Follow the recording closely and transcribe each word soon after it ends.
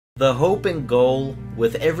The hope and goal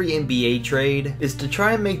with every NBA trade is to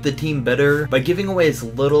try and make the team better by giving away as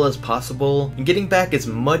little as possible and getting back as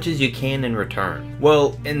much as you can in return.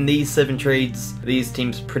 Well, in these 7 trades, these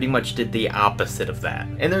teams pretty much did the opposite of that.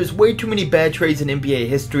 And there's way too many bad trades in NBA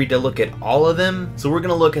history to look at all of them, so we're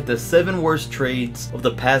gonna look at the 7 worst trades of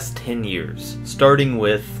the past 10 years, starting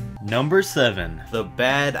with Number 7. The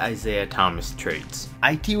bad Isaiah Thomas trades.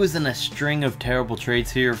 IT was in a string of terrible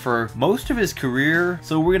trades here for most of his career,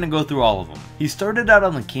 so we're gonna go through all of them. He started out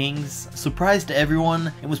on the Kings, surprised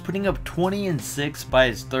everyone, and was putting up 20 and 6 by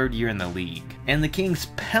his 3rd year in the league. And the Kings,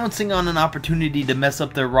 pouncing on an opportunity to mess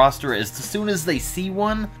up their roster as soon as they see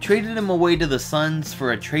one, traded him away to the Suns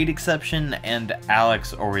for a trade exception and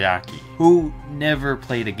Alex Oriaki, who never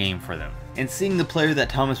played a game for them. And seeing the player that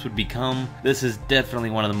Thomas would become, this is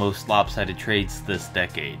definitely one of the most lopsided trades this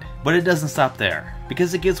decade. But it doesn't stop there,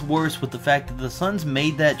 because it gets worse with the fact that the Suns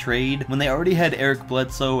made that trade when they already had Eric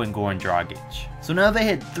Bledsoe and Goran Dragic. So now they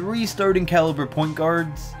had 3 starting caliber point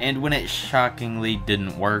guards, and when it shockingly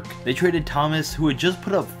didn't work, they traded Thomas, who had just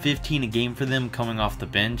put up 15 a game for them coming off the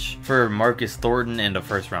bench, for Marcus Thornton and a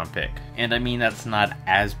 1st round pick. And I mean, that's not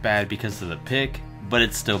as bad because of the pick, but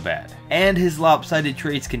it's still bad. And his lopsided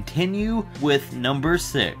trades continue with number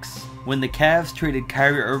 6, when the Cavs traded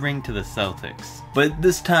Kyrie Irving to the Celtics. But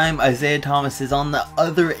this time, Isaiah Thomas is on the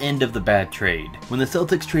other end of the bad trade, when the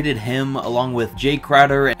Celtics traded him along with Jay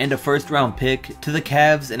Crowder and a 1st round pick to the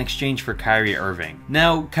Cavs in exchange for Kyrie Irving.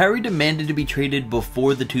 Now, Kyrie demanded to be traded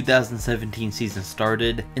before the 2017 season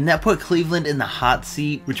started, and that put Cleveland in the hot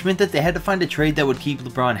seat, which meant that they had to find a trade that would keep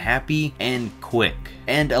LeBron happy and quick.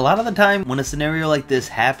 And a lot of the time, when a scenario like this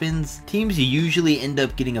happens, teams usually end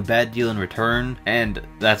up getting a bad deal in return, and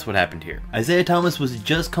that's what happened here. Isaiah Thomas was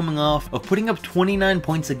just coming off of putting up 29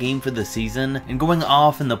 points a game for the season and going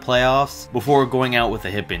off in the playoffs before going out with a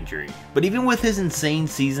hip injury. But even with his insane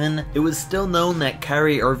season, it was still known that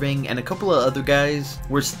Kyrie Irving and a couple of other guys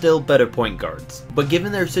were still better point guards. But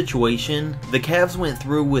given their situation, the Cavs went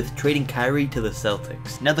through with trading Kyrie to the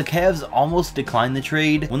Celtics. Now the Cavs almost declined the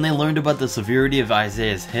trade when they learned about the severity of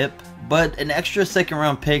Isaiah's hip, but an extra 2nd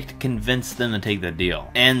round pick convinced them to take the deal,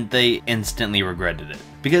 and they instantly regretted it.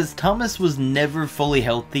 Because Thomas was never fully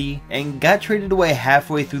healthy and got traded away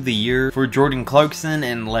halfway through the year for Jordan Clarkson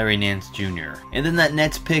and Larry Nance Jr. And then that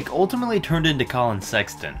Nets pick ultimately turned into Colin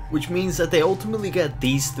Sexton, which means that they ultimately got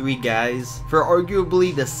these 3 guys for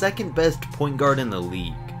arguably the 2nd best point guard in the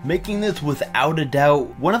league, making this without a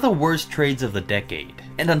doubt one of the worst trades of the decade.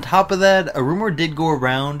 And on top of that, a rumor did go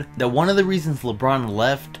around that one of the reasons LeBron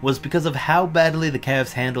left was because of how badly the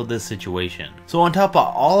Cavs handled this situation. So on top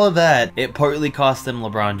of all of that, it partly cost them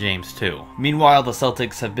LeBron James too. Meanwhile, the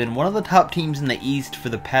Celtics have been one of the top teams in the East for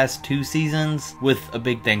the past 2 seasons, with a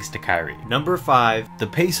big thanks to Kyrie. Number 5, the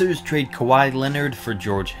Pacers trade Kawhi Leonard for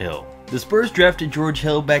George Hill. The Spurs drafted George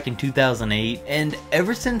Hill back in 2008, and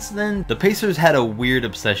ever since then, the Pacers had a weird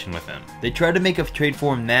obsession with him. They tried to make a trade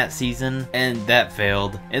for him that season, and that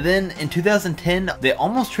failed. And then in 2010, they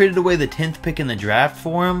almost traded away the 10th pick in the draft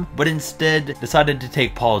for him, but instead decided to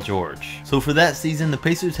take Paul George. So for that season, the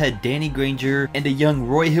Pacers had Danny Granger and a young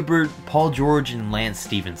Roy Hibbert, Paul George, and Lance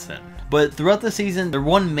Stevenson. But throughout the season, their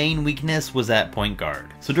one main weakness was at point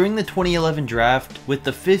guard. So during the 2011 draft, with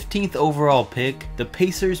the 15th overall pick, the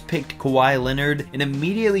Pacers picked Kawhi Leonard and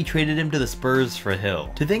immediately traded him to the Spurs for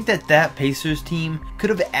Hill. To think that that Pacers team could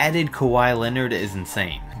have added Kawhi Leonard is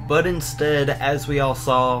insane. But instead, as we all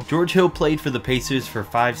saw, George Hill played for the Pacers for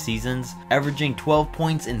 5 seasons, averaging 12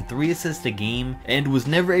 points and 3 assists a game, and was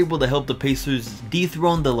never able to help the Pacers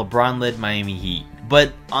dethrone the LeBron-led Miami Heat.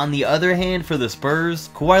 But on the other hand, for the Spurs,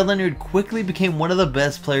 Kawhi Leonard quickly became one of the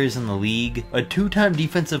best players in the league, a 2-time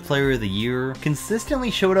Defensive Player of the Year, consistently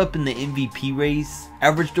showed up in the MVP race,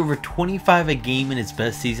 averaged over 25 a game in his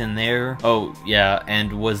best season there. Oh yeah,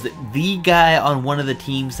 and was the guy on one of the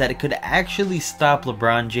teams that could actually stop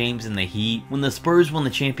LeBron James in the Heat when the Spurs won the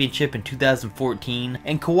championship in 2014,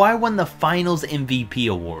 and Kawhi won the Finals MVP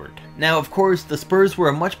award. Now, of course, the Spurs were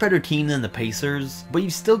a much better team than the Pacers, but you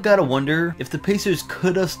still gotta wonder if the Pacers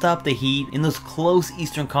could have stopped the Heat in those close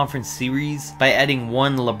Eastern Conference series by adding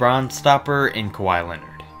one LeBron stopper in Kawhi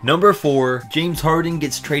Leonard. Number 4, James Harden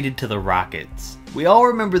gets traded to the Rockets. We all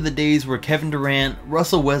remember the days where Kevin Durant,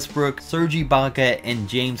 Russell Westbrook, Serge Ibaka, and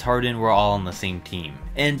James Harden were all on the same team.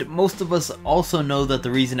 And most of us also know that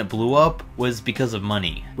the reason it blew up was because of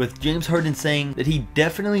money, with James Harden saying that he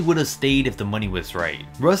definitely would have stayed if the money was right.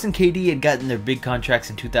 Russ and KD had gotten their big contracts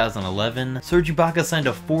in 2011, Serge Ibaka signed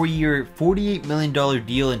a 4-year, $48 million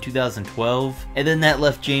deal in 2012, and then that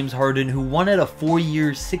left James Harden, who wanted a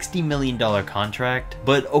 4-year, $60 million contract,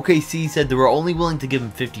 but OKC said they were only willing to give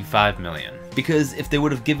him $55 million. because if they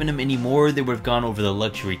would have given him any more, they would have gone over the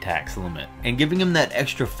luxury tax limit. And giving him that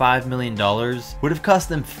extra $5 million would have cost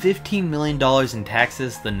them $15 million in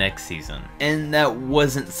taxes the next season. And that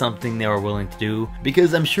wasn't something they were willing to do,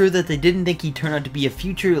 because I'm sure that they didn't think he'd turn out to be a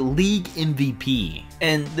future league MVP.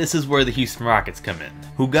 And this is where the Houston Rockets come in,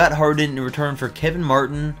 who got Harden in return for Kevin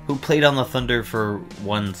Martin, who played on the Thunder for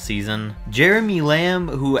one season, Jeremy Lamb,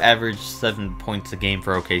 who averaged 7 points a game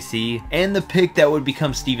for OKC, and the pick that would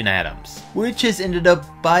become Steven Adams, which has ended up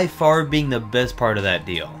by far being the best part of that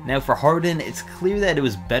deal. Now for Harden, it's clear that it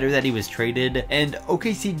was better that he was traded, and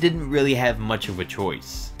OKC didn't really have much of a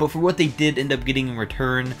choice. But for what they did end up getting in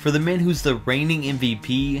return, for the man who's the reigning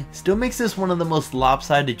MVP, still makes this one of the most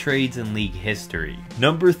lopsided trades in league history.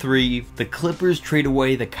 Number 3, the Clippers trade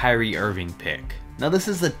away the Kyrie Irving pick. Now this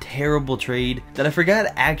is a terrible trade that I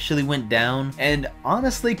forgot actually went down, and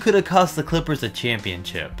honestly could have cost the Clippers a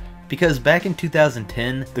championship. Because back in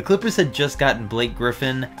 2010, the Clippers had just gotten Blake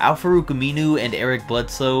Griffin, Al-Farouq Aminu, and Eric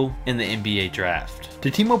Bledsoe in the NBA draft, to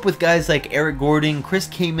team up with guys like Eric Gordon, Chris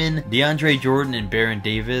Kaman, DeAndre Jordan, and Baron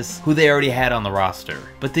Davis, who they already had on the roster.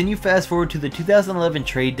 But then you fast forward to the 2011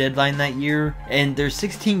 trade deadline that year, and they're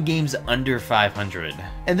 16 games under 500.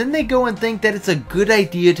 And then they go and think that it's a good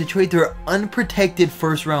idea to trade their unprotected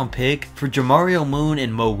first round pick for Jamario Moon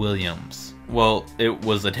and Mo Williams. Well, it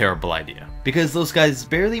was a terrible idea, because those guys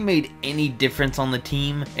barely made any difference on the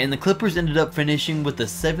team, and the Clippers ended up finishing with the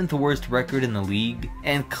 7th worst record in the league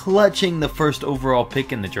and clutching the first overall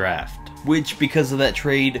pick in the draft, which because of that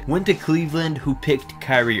trade went to Cleveland, who picked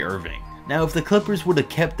Kyrie Irving. Now if the Clippers would have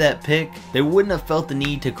kept that pick, they wouldn't have felt the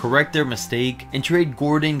need to correct their mistake and trade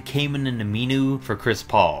Gordon, Kaman, and Aminu for Chris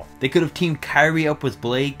Paul. They could have teamed Kyrie up with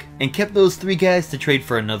Blake and kept those 3 guys to trade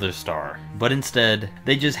for another star. But instead,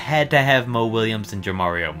 they just had to have Mo Williams and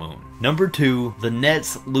Jamario Moon. Number 2, the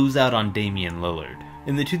Nets lose out on Damian Lillard.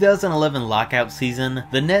 In the 2011 lockout season,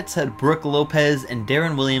 the Nets had Brook Lopez and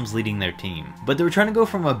Darren Williams leading their team, but they were trying to go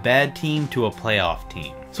from a bad team to a playoff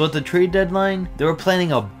team. So at the trade deadline, they were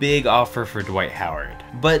planning a big offer for Dwight Howard,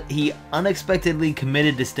 but he unexpectedly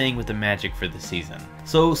committed to staying with the Magic for the season.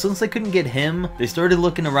 So since they couldn't get him, they started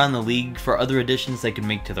looking around the league for other additions they could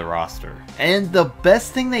make to the roster. And the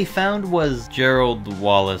best thing they found was Gerald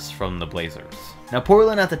Wallace from the Blazers. Now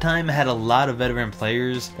Portland at the time had a lot of veteran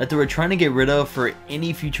players that they were trying to get rid of for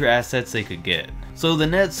any future assets they could get. So the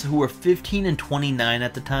Nets, who were 15-29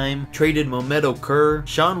 at the time, traded Mehmet Okur,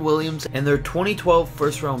 Sean Williams, and their 2012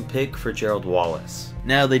 first round pick for Gerald Wallace.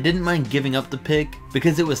 Now they didn't mind giving up the pick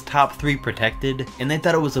because it was top 3 protected, and they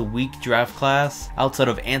thought it was a weak draft class outside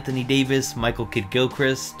of Anthony Davis, Michael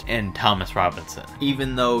Kidd-Gilchrist, and Thomas Robinson.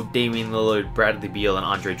 Even though Damian Lillard, Bradley Beal, and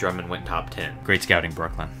Andre Drummond went top 10. Great scouting,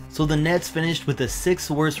 Brooklyn. So the Nets finished with the 6th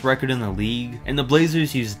worst record in the league, and the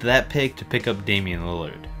Blazers used that pick to pick up Damian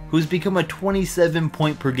Lillard, who's become a 27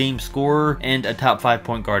 point per game scorer and a top 5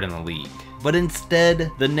 point guard in the league. But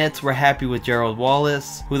instead, the Nets were happy with Gerald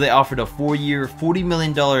Wallace, who they offered a 4-year, $40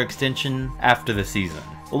 million extension after the season,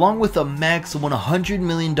 along with a max $100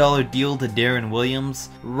 million deal to Darren Williams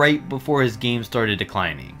right before his game started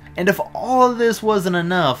declining. And if all of this wasn't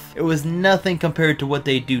enough, it was nothing compared to what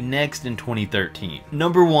they'd do next in 2013.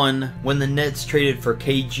 Number 1, when the Nets traded for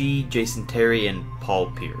KG, Jason Terry, and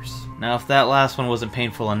Paul Pierce. Now if that last one wasn't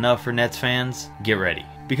painful enough for Nets fans, get ready.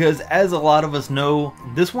 Because as a lot of us know,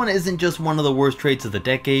 this one isn't just one of the worst trades of the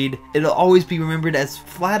decade, it'll always be remembered as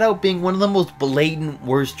flat out being one of the most blatant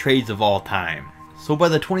worst trades of all time. So by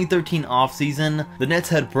the 2013 offseason, the Nets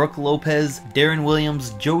had Brook Lopez, Darren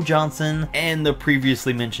Williams, Joe Johnson, and the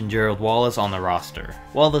previously mentioned Gerald Wallace on the roster,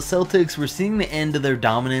 while the Celtics were seeing the end of their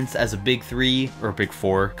dominance as a Big 3, or Big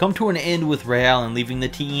 4, come to an end with Ray Allen leaving the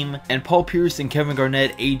team, and Paul Pierce and Kevin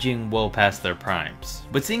Garnett aging well past their primes.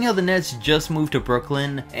 But seeing how the Nets just moved to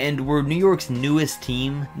Brooklyn, and were New York's newest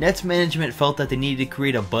team, Nets management felt that they needed to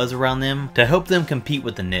create a buzz around them to help them compete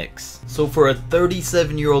with the Knicks. So for a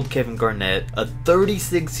 37-year-old Kevin Garnett, a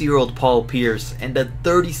 36-year-old Paul Pierce, and a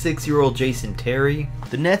 36-year-old Jason Terry,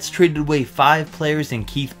 the Nets traded away 5 players in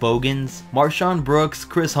Keith Bogans, Marshawn Brooks,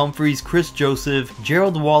 Chris Humphries, Chris Joseph,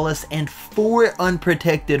 Gerald Wallace, and 4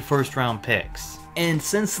 unprotected first-round picks. And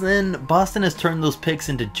since then, Boston has turned those picks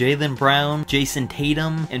into Jaylen Brown, Jason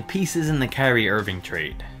Tatum, and pieces in the Kyrie Irving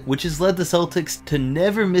trade, which has led the Celtics to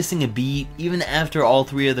never missing a beat even after all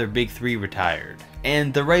 3 of their Big 3 retired.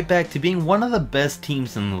 And they're right back to being one of the best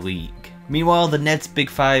teams in the league. Meanwhile, the Nets' Big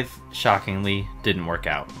Five, shockingly, didn't work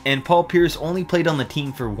out. And Paul Pierce only played on the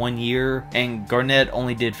team for 1 year, and Garnett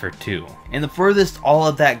only did for 2. And the furthest all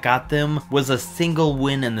of that got them was a single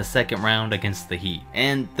win in the second round against the Heat.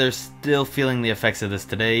 And they're still feeling the effects of this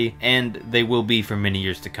today, and they will be for many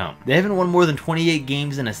years to come. They haven't won more than 28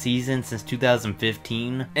 games in a season since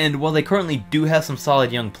 2015, and while they currently do have some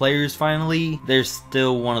solid young players finally, they're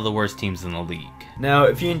still one of the worst teams in the league. Now,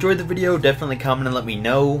 if you enjoyed the video, definitely comment and let me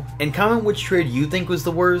know, and comment which trade you think was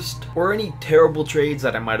the worst, or any terrible trades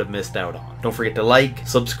that I might have missed out on. Don't forget to like,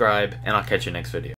 subscribe, and I'll catch you next video.